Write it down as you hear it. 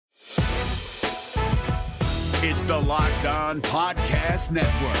It's the Locked On Podcast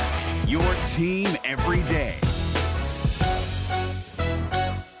Network, your team every day.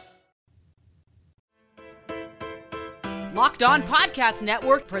 Locked On Podcast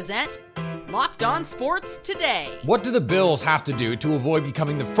Network presents Locked On Sports Today. What do the Bills have to do to avoid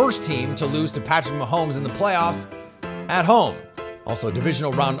becoming the first team to lose to Patrick Mahomes in the playoffs at home? Also,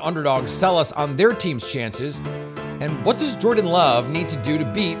 divisional round underdogs sell us on their team's chances. And what does Jordan Love need to do to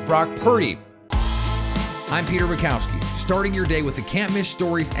beat Brock Purdy? I'm Peter Bukowski, starting your day with the can't-miss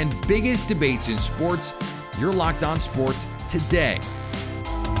stories and biggest debates in sports. You're Locked On Sports Today.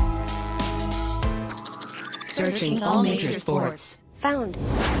 Searching all major sports. Found.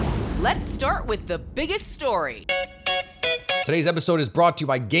 Let's start with the biggest story. Today's episode is brought to you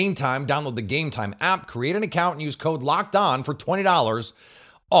by Game Time. Download the Game Time app, create an account, and use code LOCKEDON for $20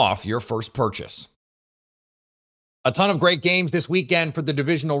 off your first purchase. A ton of great games this weekend for the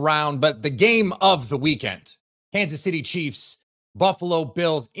divisional round, but the game of the weekend, Kansas City Chiefs, Buffalo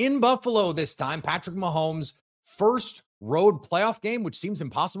Bills in Buffalo this time. Patrick Mahomes' first road playoff game, which seems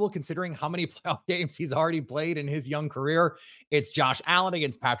impossible considering how many playoff games he's already played in his young career. It's Josh Allen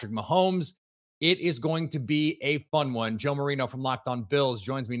against Patrick Mahomes. It is going to be a fun one. Joe Marino from Locked On Bills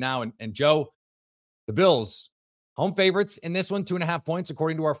joins me now. And Joe, the Bills, home favorites in this one, 2.5 points,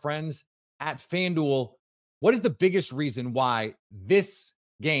 according to our friends at FanDuel. What is the biggest reason why this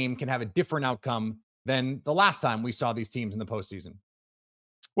game can have a different outcome than the last time we saw these teams in the postseason?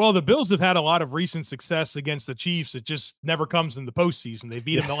 Well, the Bills have had a lot of recent success against the Chiefs. It just never comes in the postseason. They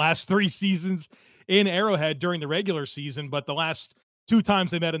beat them the last 3 seasons in Arrowhead during the regular season, but the last 2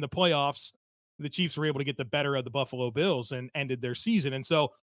 times they met in the playoffs, the Chiefs were able to get the better of the Buffalo Bills and ended their season. And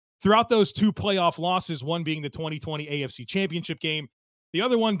so throughout those 2 playoff losses, one being the 2020 AFC Championship game, the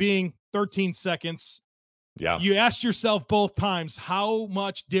other one being 13 seconds. Yeah. You asked yourself both times, how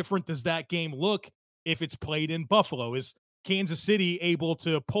much different does that game look if it's played in Buffalo? Is Kansas City able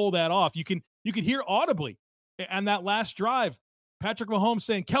to pull that off? You could hear audibly on that last drive, Patrick Mahomes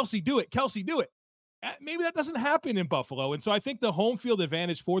saying, Kelsey, do it. Kelsey, do it. Maybe that doesn't happen in Buffalo. And so I think the home field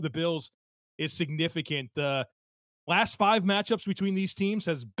advantage for the Bills is significant. The last 5 matchups between these teams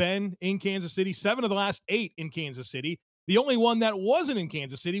has been in Kansas City, 7 of the last 8 in Kansas City. The only one that wasn't in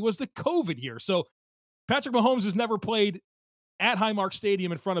Kansas City was the COVID year. So Patrick Mahomes has never played at Highmark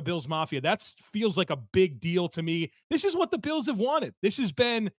Stadium in front of Bills Mafia. That feels like a big deal to me. This is what the Bills have wanted. This has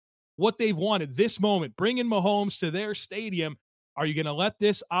been what they've wanted. This moment, bringing Mahomes to their stadium. Are you going to let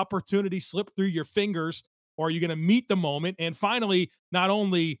this opportunity slip through your fingers, or are you going to meet the moment and finally not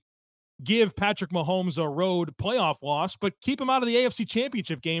only give Patrick Mahomes a road playoff loss, but keep him out of the AFC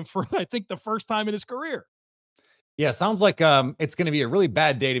Championship game for, I think, the first time in his career? Yeah, sounds like it's going to be a really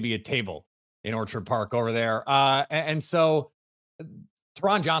bad day to be at table in Orchard Park over there. And so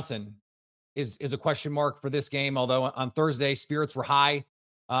Teron Johnson is a question mark for this game, although on Thursday, spirits were high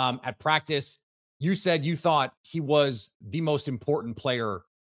at practice. You said you thought he was the most important player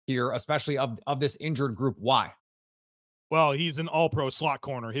here, especially of this injured group. Why? Well, he's an all-pro slot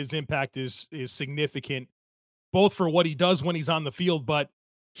corner. His impact is significant, both for what he does when he's on the field, but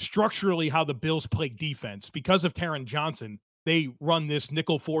structurally how the Bills play defense. Because of Teron Johnson, they run this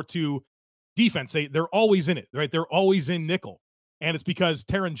nickel 4-2 defense. They're always in it, right? They're always in nickel. And it's because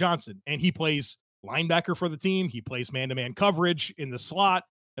Teron Johnson, and he plays linebacker for the team. He plays man-to-man coverage in the slot.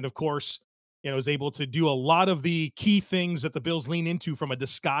 And of course, is able to do a lot of the key things that the Bills lean into from a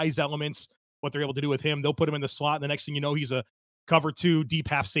disguise elements, what they're able to do with him. They'll put him in the slot. And the next thing you know, he's a cover 2 deep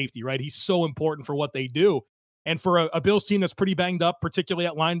half safety, right? He's so important for what they do. And for a Bills team that's pretty banged up, particularly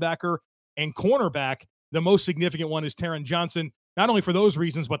at linebacker and cornerback, the most significant one is Teron Johnson. Not only for those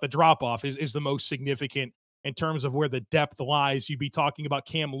reasons, but the drop-off is the most significant in terms of where the depth lies. You'd be talking about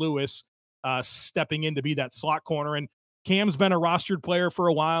Cam Lewis stepping in to be that slot corner. And Cam's been a rostered player for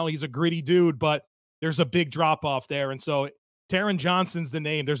a while. He's a gritty dude, but there's a big drop-off there. And so Teron Johnson's the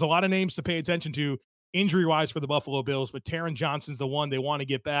name. There's a lot of names to pay attention to injury-wise for the Buffalo Bills, but Teron Johnson's the one they want to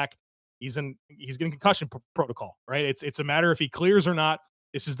get back. He's getting concussion protocol, right? It's a matter if he clears or not.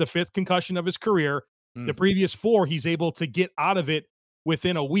 This is the 5th concussion of his career. The previous 4, he's able to get out of it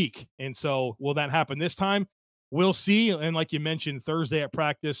within a week. And so will that happen this time? We'll see. And like you mentioned, Thursday at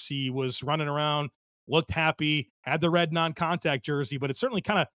practice, he was running around, looked happy, had the red non-contact jersey, but it certainly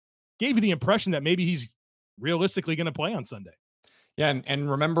kind of gave you the impression that maybe he's realistically going to play on Sunday. Yeah,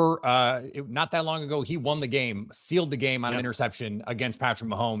 and remember, not that long ago, he won the game, sealed the game on an interception against Patrick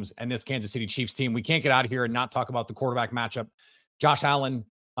Mahomes and this Kansas City Chiefs team. We can't get out of here and not talk about the quarterback matchup. Josh Allen,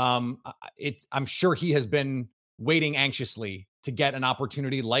 I'm sure he has been waiting anxiously to get an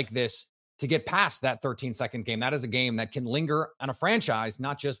opportunity like this to get past that 13-second game. That is a game that can linger on a franchise,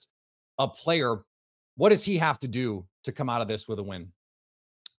 not just a player. What does he have to do to come out of this with a win?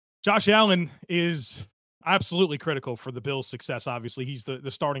 Josh Allen is absolutely critical for the Bills' success. Obviously, he's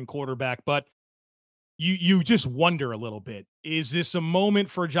the starting quarterback, but you just wonder a little bit. Is this a moment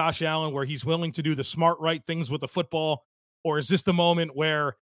for Josh Allen where he's willing to do the smart, right things with the football? Or is this the moment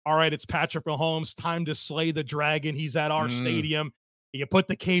where, all right, it's Patrick Mahomes, time to slay the dragon. He's at our stadium. You put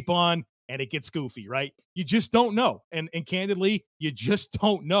the cape on and it gets goofy, right? You just don't know. And candidly, you just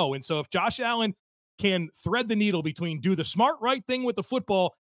don't know. And so if Josh Allen can thread the needle between do the smart, right thing with the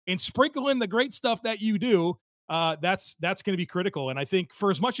football and sprinkle in the great stuff that you do, that's going to be critical. And I think for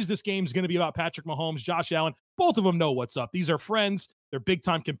as much as this game is going to be about Patrick Mahomes, Josh Allen, both of them know what's up. These are friends. They're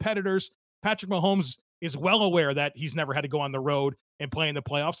big-time competitors. Patrick Mahomes is well aware that he's never had to go on the road and play in the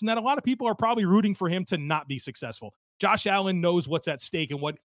playoffs, and that a lot of people are probably rooting for him to not be successful. Josh Allen knows what's at stake and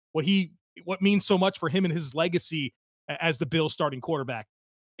what means so much for him and his legacy as the Bills starting quarterback.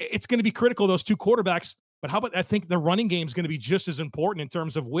 It's going to be critical, those two quarterbacks, but how about I think the running game is going to be just as important in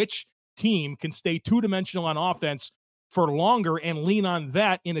terms of which team can stay two-dimensional on offense for longer and lean on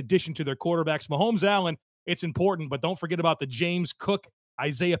that in addition to their quarterbacks. Mahomes, Allen, it's important, but don't forget about the James Cook,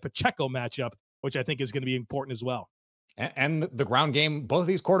 Isaiah Pacheco matchup, which I think is going to be important as well. And the ground game, both of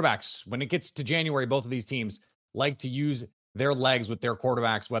these quarterbacks, when it gets to January, both of these teams like to use their legs with their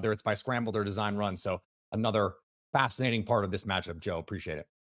quarterbacks, whether it's by scrambled or design run. So another fascinating part of this matchup, Joe. Appreciate it.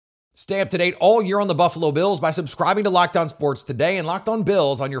 Stay up to date all year on the Buffalo Bills by subscribing to Locked On Sports today and Locked On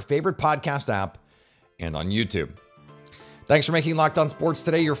Bills on your favorite podcast app and on YouTube. Thanks for making Locked On Sports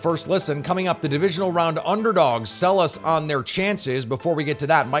today your first listen. Coming up, the divisional round underdogs sell us on their chances. Before we get to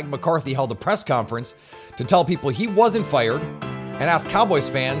that, Mike McCarthy held a press conference to tell people he wasn't fired and asked Cowboys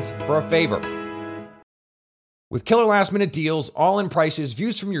fans for a favor. With killer last-minute deals, all-in prices,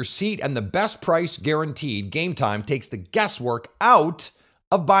 views from your seat, and the best price guaranteed, Game Time takes the guesswork out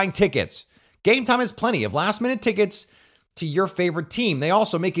of buying tickets. Game Time has plenty of last-minute tickets to your favorite team. They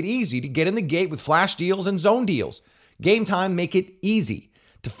also make it easy to get in the gate with flash deals and zone deals. Game Time make it easy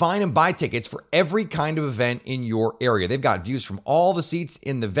to find and buy tickets for every kind of event in your area. They've got views from all the seats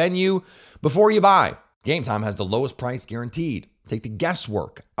in the venue. Before you buy, Game Time has the lowest price guaranteed. Take the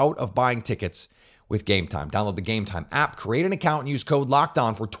guesswork out of buying tickets with Game Time. Download the Game Time app, create an account, and use code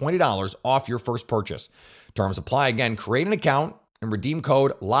LOCKEDON for $20 off your first purchase. Terms apply. Again, create an account and redeem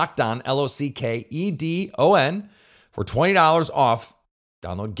code LOCKEDON, LOCKEDON, for $20 off.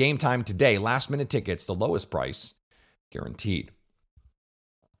 Download Game Time today. Last-minute tickets, the lowest price guaranteed.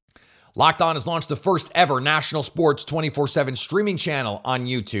 Locked On has launched the first ever national sports 24/7 streaming channel on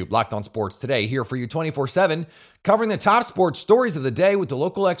YouTube. Locked On Sports Today, here for you 24/7, covering the top sports stories of the day with the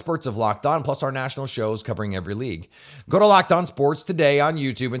local experts of Locked On, plus our national shows covering every league. Go to Locked On Sports Today on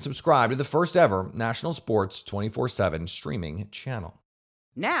YouTube and subscribe to the first ever national sports 24/7 streaming channel.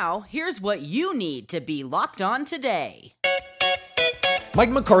 Now, here's what you need to be locked on today.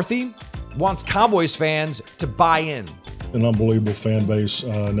 Mike McCarthy wants Cowboys fans to buy in. An unbelievable fan base,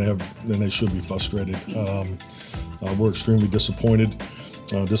 and they should be frustrated. We're extremely disappointed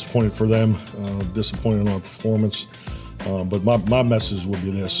for them, disappointed in our performance. But my message would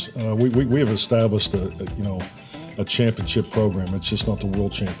be this: we have established a championship program. It's just not the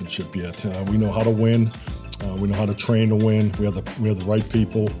world championship yet. We know how to win. We know how to train to win. We have the right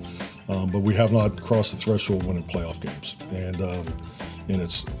people, but we have not crossed the threshold of winning playoff games. And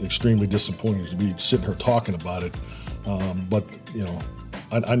it's extremely disappointing to be sitting here talking about it. But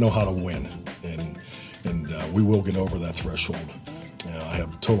I know how to win, and we will get over that threshold. I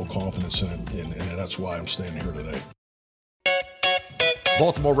have total confidence in it, and that's why I'm standing here today.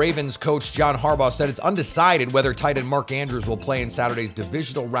 Baltimore Ravens coach John Harbaugh said it's undecided whether tight end Mark Andrews will play in Saturday's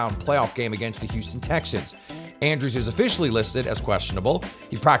divisional round playoff game against the Houston Texans. Andrews is officially listed as questionable.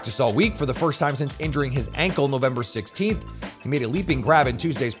 He practiced all week for the first time since injuring his ankle November 16th. He made a leaping grab in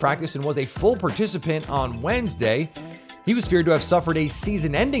Tuesday's practice and was a full participant on Wednesday. He was feared to have suffered a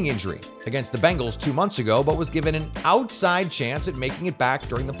season-ending injury against the Bengals 2 months ago, but was given an outside chance at making it back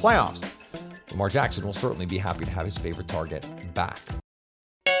during the playoffs. Lamar Jackson will certainly be happy to have his favorite target back.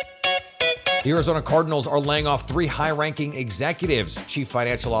 The Arizona Cardinals are laying off 3 high-ranking executives. Chief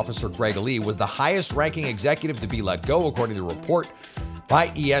Financial Officer Greg Lee was the highest-ranking executive to be let go, according to a report by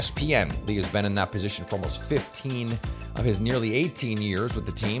ESPN. Lee has been in that position for almost 15 of his nearly 18 years with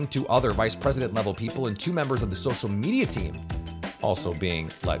the team. 2 other vice president-level people and 2 members of the social media team also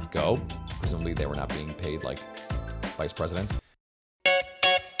being let go. Presumably they were not being paid like vice presidents.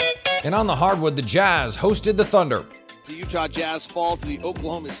 And on the hardwood, the Jazz hosted the Thunder. The Utah Jazz fall to the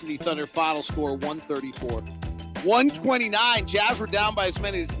Oklahoma City Thunder. Final score 134-129. Jazz were down by as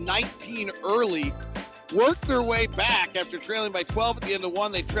many as 19 early. Worked their way back after trailing by 12 at the end of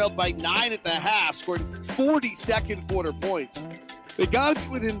one. They trailed by 9 at the half, scoring 40 second quarter points. They got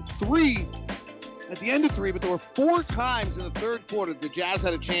within 3 at the end of 3, but there were 4 times in the third quarter the Jazz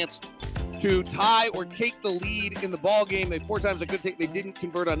had a chance to tie or take the lead in the ball game. 4 times they didn't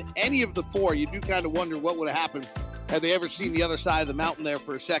convert on any of the 4. You do kind of wonder what would have happened had they ever seen the other side of the mountain there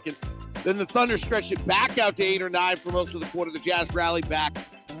for a second. Then the Thunder stretched it back out to 8 or 9 for most of the quarter. The Jazz rallied back,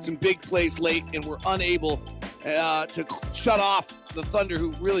 some big plays late, and were unable to shut off the Thunder,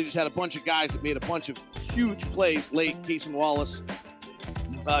 who really just had a bunch of guys that made a bunch of huge plays late. Cason Wallace,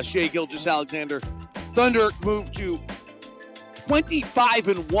 Shai Gilgeous-Alexander. Thunder moved to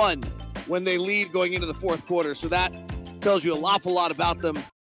 25-1 when they lead going into the fourth quarter. So that tells you an awful lot about them.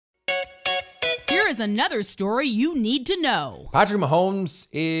 Here is another story you need to know. Patrick Mahomes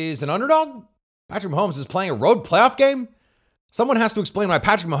is an underdog? Patrick Mahomes is playing a road playoff game? Someone has to explain why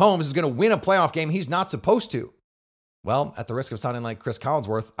Patrick Mahomes is going to win a playoff game he's not supposed to. Well, at the risk of sounding like Chris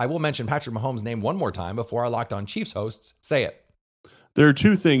Collinsworth, I will mention Patrick Mahomes' name one more time before our Locked On Chiefs hosts say it. There are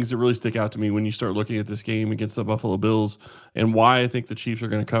 2 things that really stick out to me when you start looking at this game against the Buffalo Bills and why I think the Chiefs are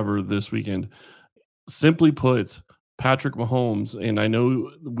going to cover this weekend. Simply put, Patrick Mahomes, and I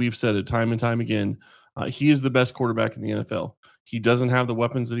know we've said it time and time again, he is the best quarterback in the NFL. He doesn't have the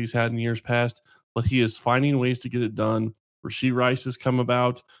weapons that he's had in years past, but he is finding ways to get it done. Rashee Rice has come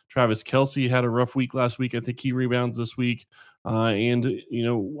about. Travis Kelce had a rough week last week. I think he rebounds this week. And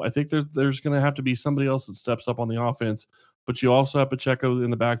I think there's going to have to be somebody else that steps up on the offense. But you also have Pacheco in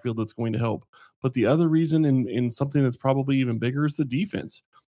the backfield that's going to help. But the other reason, and something that's probably even bigger, is the defense.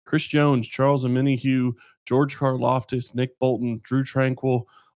 Chris Jones, Charles Omenihu, George Karlaftis, Nick Bolton, Drew Tranquill,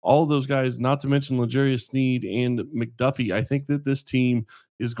 all of those guys, not to mention L'Jarius Sneed and McDuffie. I think that this team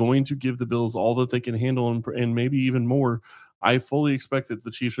is going to give the Bills all that they can handle and maybe even more. I fully expect that the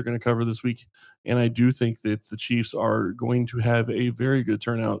Chiefs are going to cover this week, and I do think that the Chiefs are going to have a very good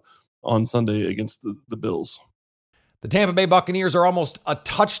turnout on Sunday against the Bills. The Tampa Bay Buccaneers are almost a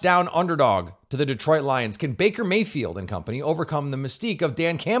touchdown underdog to the Detroit Lions. Can Baker Mayfield and company overcome the mystique of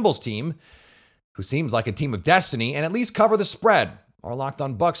Dan Campbell's team, who seems like a team of destiny, and at least cover the spread? Our Locked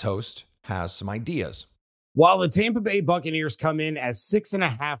On Bucs host has some ideas. While the Tampa Bay Buccaneers come in as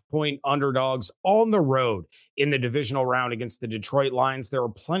 6.5-point underdogs on the road in the divisional round against the Detroit Lions, there are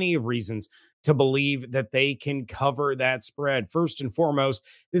plenty of reasons to believe that they can cover that spread. First and foremost,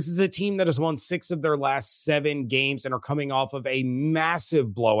 this is a team that has won 6 of their last 7 games and are coming off of a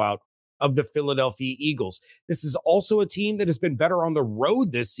massive blowout of the Philadelphia Eagles. This is also a team that has been better on the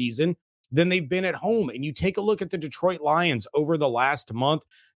road this season than they've been at home. And you take a look at the Detroit Lions over the last month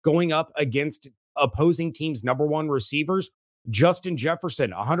going up against opposing teams' number 1 receivers. Justin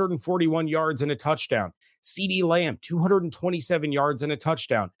Jefferson, 141 yards and a touchdown. CeeDee Lamb, 227 yards and a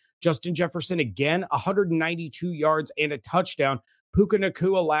touchdown. Justin Jefferson again, 192 yards and a touchdown. Puka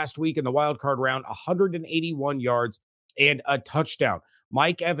Nacua last week in the wildcard round, 181 yards and a touchdown.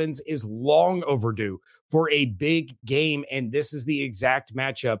 Mike Evans is long overdue for a big game, and this is the exact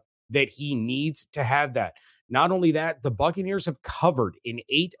matchup that he needs to have that. Not only that, the Buccaneers have covered in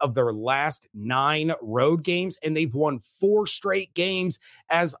 8 of their last 9 road games, and they've won 4 straight games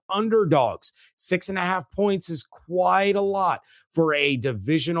as underdogs. 6.5 points is quite a lot for a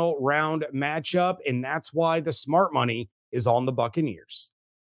divisional round matchup, and that's why the smart money is on the Buccaneers.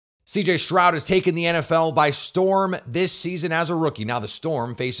 CJ Stroud has taken the NFL by storm this season as a rookie. Now the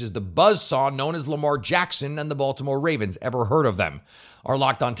Storm faces the buzzsaw known as Lamar Jackson and the Baltimore Ravens. Ever heard of them? Our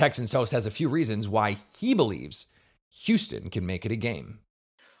Locked On Texans host has a few reasons why he believes Houston can make it a game.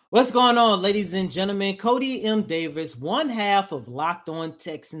 What's going on, ladies and gentlemen? Cody M. Davis, one half of Locked On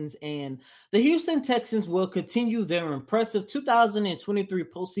Texans, and the Houston Texans will continue their impressive 2023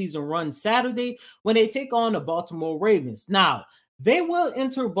 postseason run Saturday when they take on the Baltimore Ravens. Now, they will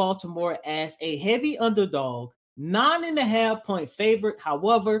enter Baltimore as a heavy underdog, 9.5-point favorite.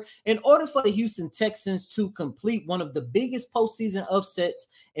 However, in order for the Houston Texans to complete one of the biggest postseason upsets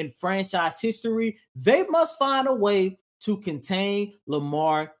in franchise history, they must find a way to contain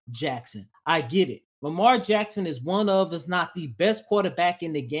Lamar Jackson. I get it. Lamar Jackson is one of, if not the best quarterback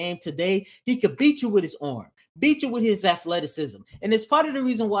in the game today. He could beat you with his arm, beat you with his athleticism. And it's part of the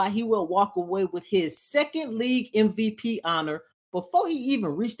reason why he will walk away with his second league MVP honor before he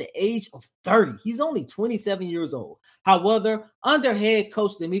even reached the age of 30. He's only 27 years old. However, under head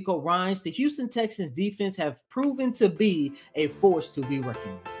coach DeMeco Ryans, the Houston Texans defense have proven to be a force to be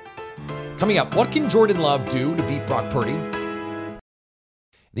reckoned with. Coming up, what can Jordan Love do to beat Brock Purdy?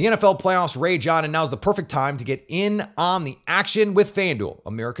 The NFL playoffs rage on, and now's the perfect time to get in on the action with FanDuel,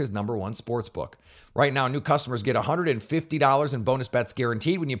 America's #1 sportsbook. Right now, new customers get $150 in bonus bets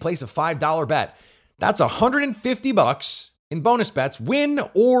guaranteed when you place a $5 bet. That's $150 in bonus bets, win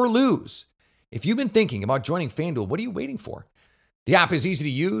or lose. If you've been thinking about joining FanDuel, what are you waiting for? The app is easy to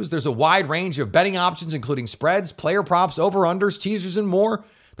use. There's a wide range of betting options, including spreads, player props, over-unders, teasers, and more.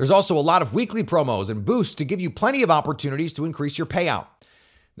 There's also a lot of weekly promos and boosts to give you plenty of opportunities to increase your payout.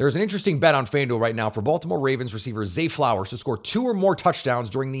 There's an interesting bet on FanDuel right now for Baltimore Ravens receiver Zay Flowers to score 2 or more touchdowns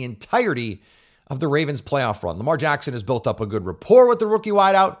during the entirety of the Ravens playoff run. Lamar Jackson has built up a good rapport with the rookie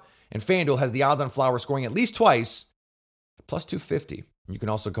wideout, and FanDuel has the odds on Flowers scoring at least twice, plus 250. You can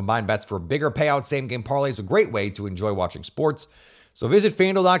also combine bets for a bigger payout. Same-game parlays, a great way to enjoy watching sports. So visit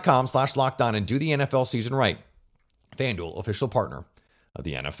FanDuel.com/lockedon and do the NFL season right. FanDuel, official partner of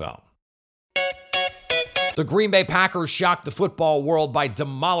the NFL. The Green Bay Packers shocked the football world by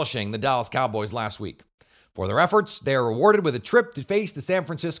demolishing the Dallas Cowboys last week. For their efforts, they are rewarded with a trip to face the San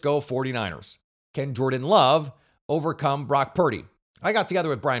Francisco 49ers. Can Jordan Love overcome Brock Purdy? I got together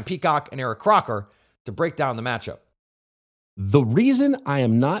with Brian Peacock and Eric Crocker to break down the matchup. The reason I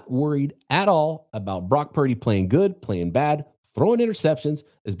am not worried at all about Brock Purdy playing good, playing bad, throwing interceptions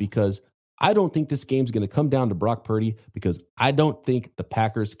is because I don't think this game's going to come down to Brock Purdy, because I don't think the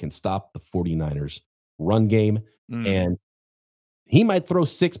Packers can stop the 49ers run game. And he might throw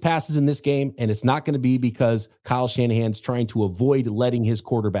 6 passes in this game, and it's not going to be because Kyle Shanahan's trying to avoid letting his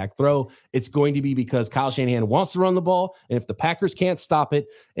quarterback throw. It's going to be because Kyle Shanahan wants to run the ball, and if the Packers can't stop it,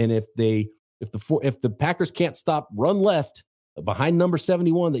 and if the Packers can't stop run left behind number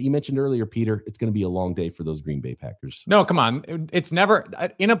 71 that you mentioned earlier, Peter, it's going to be a long day for those Green Bay Packers. No, come on. It's never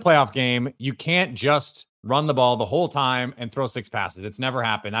in a playoff game. You can't just run the ball the whole time and throw 6 passes. It's never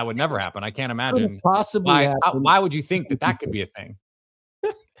happened. That would never happen. I can't imagine. Why would you think that could be a thing?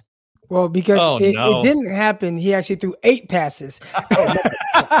 Well, because it didn't happen. He actually threw 8 passes.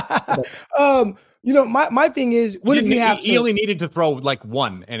 My thing is, what if he only needed to throw like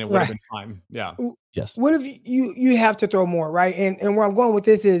 1 and it would have been fine. Yeah. Yes. What if you have to throw more, right? And where I'm going with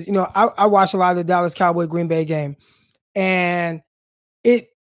this is, I watched a lot of the Dallas Cowboy Green Bay game, and it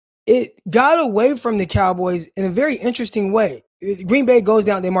got away from the Cowboys in a very interesting way. Green Bay goes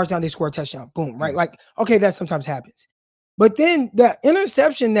down, they march down, they score a touchdown. Boom, right? Like, okay, that sometimes happens. But then that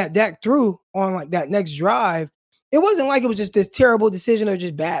interception that Dak threw on like that next drive, it wasn't like it was just this terrible decision or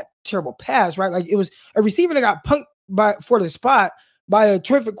just terrible pass, right? Like, it was a receiver that got punked for the spot by a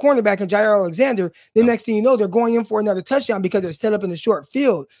terrific cornerback in Jair Alexander. The next thing you know, they're going in for another touchdown because they're set up in the short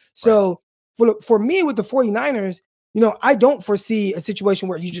field. So for me with the 49ers, I don't foresee a situation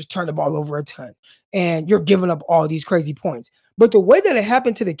where you just turn the ball over a ton and you're giving up all these crazy points. But the way that it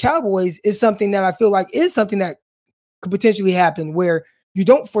happened to the Cowboys is something that I feel like is something that could potentially happen, where you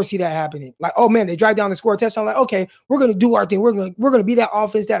don't foresee that happening. Like, oh man, they drive down and score a touchdown. Like, okay, we're going to do our thing. We're going to be that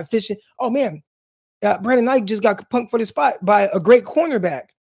offense, that efficient. Oh man, Brandon Knight just got punked for the spot by a great cornerback.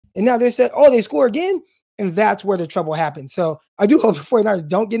 And now they said, oh, they score again. And that's where the trouble happens. So I do hope the 49ers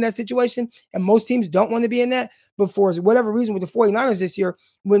don't get in that situation. And most teams don't want to be in that. But for whatever reason with the 49ers this year,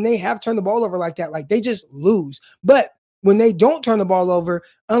 when they have turned the ball over like that, like, they just lose. But when they don't turn the ball over,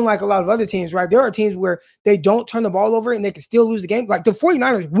 unlike a lot of other teams, right? There are teams where they don't turn the ball over and they can still lose the game. Like, the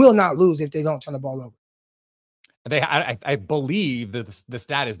 49ers will not lose if they don't turn the ball over. I believe that the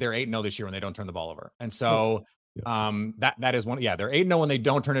stat is they're 8-0 this year when they don't turn the ball over. And so that is one. Yeah, they're 8-0 when they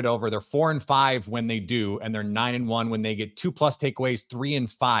don't turn it over. They're 4-5 when they do, and they're 9-1 when they get 2+ takeaways,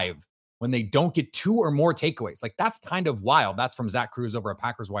 3-5 when they don't get 2 or more takeaways. Like, that's kind of wild. That's from Zach Cruz over at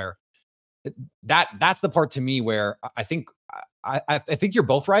Packers Wire. That's the part to me where I think you're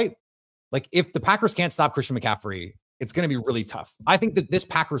both right. Like, if the Packers can't stop Christian McCaffrey, it's going to be really tough. I think that this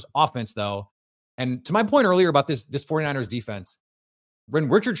Packers offense, though, and to my point earlier about this 49ers defense, when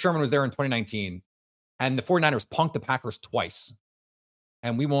Richard Sherman was there in 2019 and the 49ers punked the Packers twice,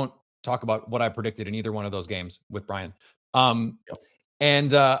 and we won't talk about what I predicted in either one of those games with Brian. But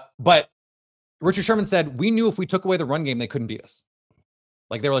Richard Sherman said, we knew if we took away the run game, they couldn't beat us.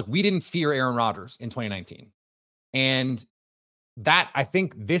 Like, they were like, we didn't fear Aaron Rodgers in 2019. And that, I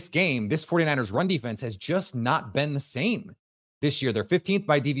think this game, this 49ers run defense has just not been the same this year. They're 15th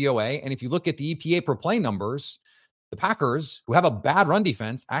by DVOA. And if you look at the EPA per play numbers, the Packers, who have a bad run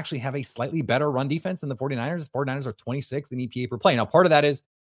defense, actually have a slightly better run defense than the 49ers. The 49ers are 26th in EPA per play. Now, part of that is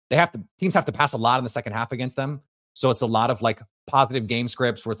teams have to pass a lot in the second half against them. So it's a lot of like positive game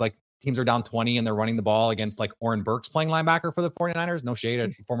scripts where it's like teams are down 20 and they're running the ball against like Oren Burks playing linebacker for the 49ers. No shade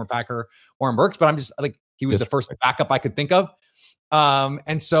at former Packer Oren Burks, but I'm just like, he was the first backup I could think of.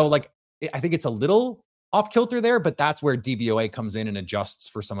 And so like, I think it's a little off kilter there, but that's where DVOA comes in and adjusts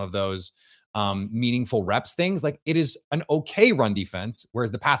for some of those meaningful reps things. Like, it is an okay run defense,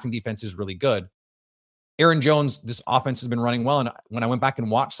 whereas the passing defense is really good. Aaron Jones, this offense has been running well. And when I went back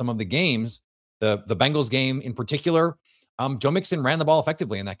and watched some of the games, the Bengals game in particular, Joe Mixon ran the ball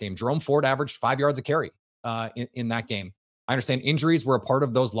effectively in that game. Jerome Ford averaged 5 yards a carry in that game. I understand injuries were a part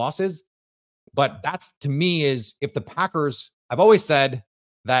of those losses, but that's, to me, is if the Packers, I've always said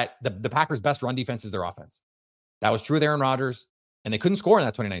that the Packers' best run defense is their offense. That was true with Aaron Rodgers, and they couldn't score in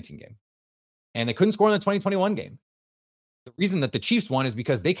that 2019 game. And they couldn't score in the 2021 game. The reason that the Chiefs won is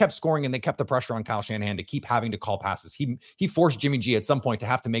because they kept scoring and they kept the pressure on Kyle Shanahan to keep having to call passes. He forced Jimmy G at some point to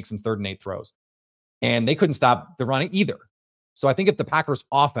have to make some 3rd and 8 throws. And they couldn't stop the running either. So I think if the Packers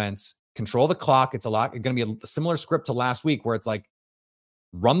offense control the clock, it's going to be a similar script to last week where it's like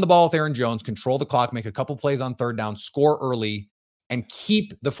run the ball with Aaron Jones, control the clock, make a couple plays on 3rd down, score early, and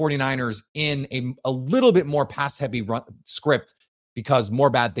keep the 49ers in a little bit more pass-heavy run script, because more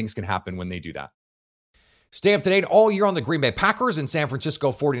bad things can happen when they do that. Stay up to date all year on the Green Bay Packers and San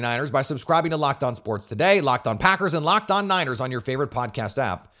Francisco 49ers by subscribing to Locked On Sports Today, Locked On Packers, and Locked On Niners on your favorite podcast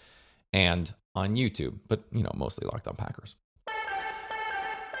app and on YouTube, but, mostly Locked On Packers.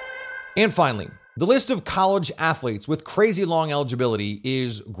 And finally, the list of college athletes with crazy long eligibility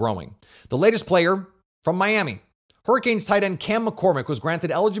is growing. The latest player from Miami, Hurricanes tight end Cam McCormick, was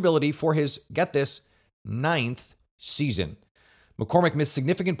granted eligibility for his, get this, 9th season. McCormick missed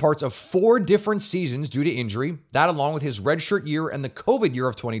significant parts of 4 different seasons due to injury. That, along with his redshirt year and the COVID year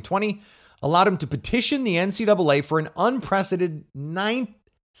of 2020, allowed him to petition the NCAA for an unprecedented 9th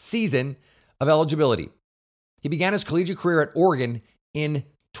season of eligibility. He began his collegiate career at Oregon in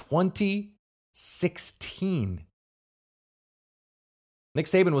 2016. Nick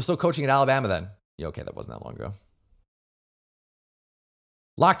Saban was still coaching at Alabama then. Yeah, okay, that wasn't that long ago.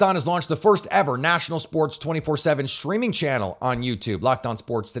 Locked On has launched the first ever national sports 24/7 streaming channel on YouTube. Locked On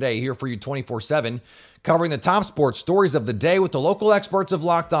Sports Today, here for you 24/7, covering the top sports stories of the day with the local experts of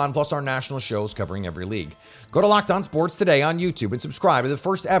Locked On, plus our national shows covering every league. Go to Locked On Sports Today on YouTube and subscribe to the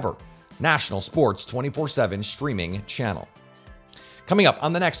first ever national sports 24/7 streaming channel. Coming up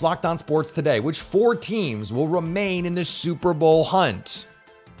on the next Locked On Sports Today, which 4 teams will remain in the Super Bowl hunt?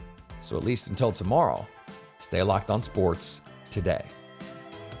 So at least until tomorrow, stay locked on Sports Today.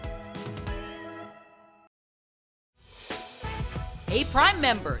 Hey, Prime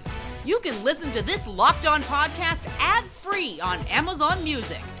members, you can listen to this Locked On podcast ad-free on Amazon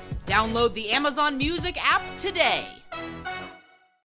Music. Download the Amazon Music app today.